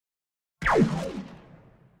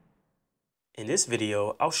In this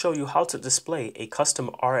video, I'll show you how to display a custom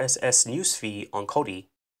RSS newsfeed on Kodi.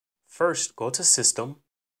 First, go to System,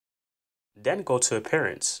 then go to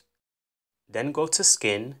Appearance, then go to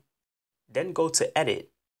Skin, then go to Edit.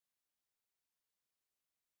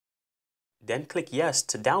 Then click Yes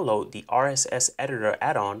to download the RSS Editor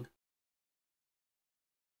add-on.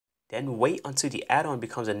 Then wait until the add-on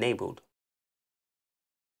becomes enabled.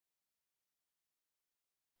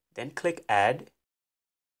 Then click Add.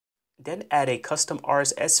 Then add a custom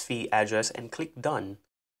RSS feed address and click Done.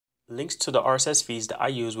 Links to the RSS feeds that I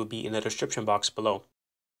use will be in the description box below.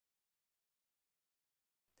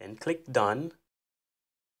 Then click Done.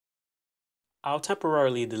 I'll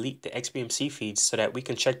temporarily delete the XBMC feeds so that we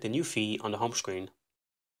can check the new feed on the home screen.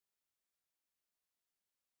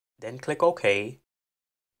 Then click OK.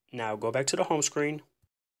 Now go back to the home screen.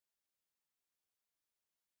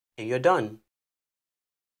 And you're done.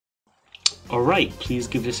 Alright, please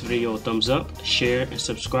give this video a thumbs up, share, and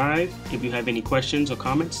subscribe. If you have any questions or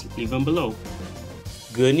comments, leave them below.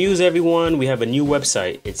 Good news everyone, we have a new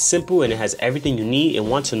website. It's simple and it has everything you need and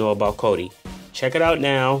want to know about Kodi. Check it out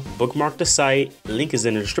now, bookmark the site, the link is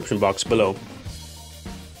in the description box below.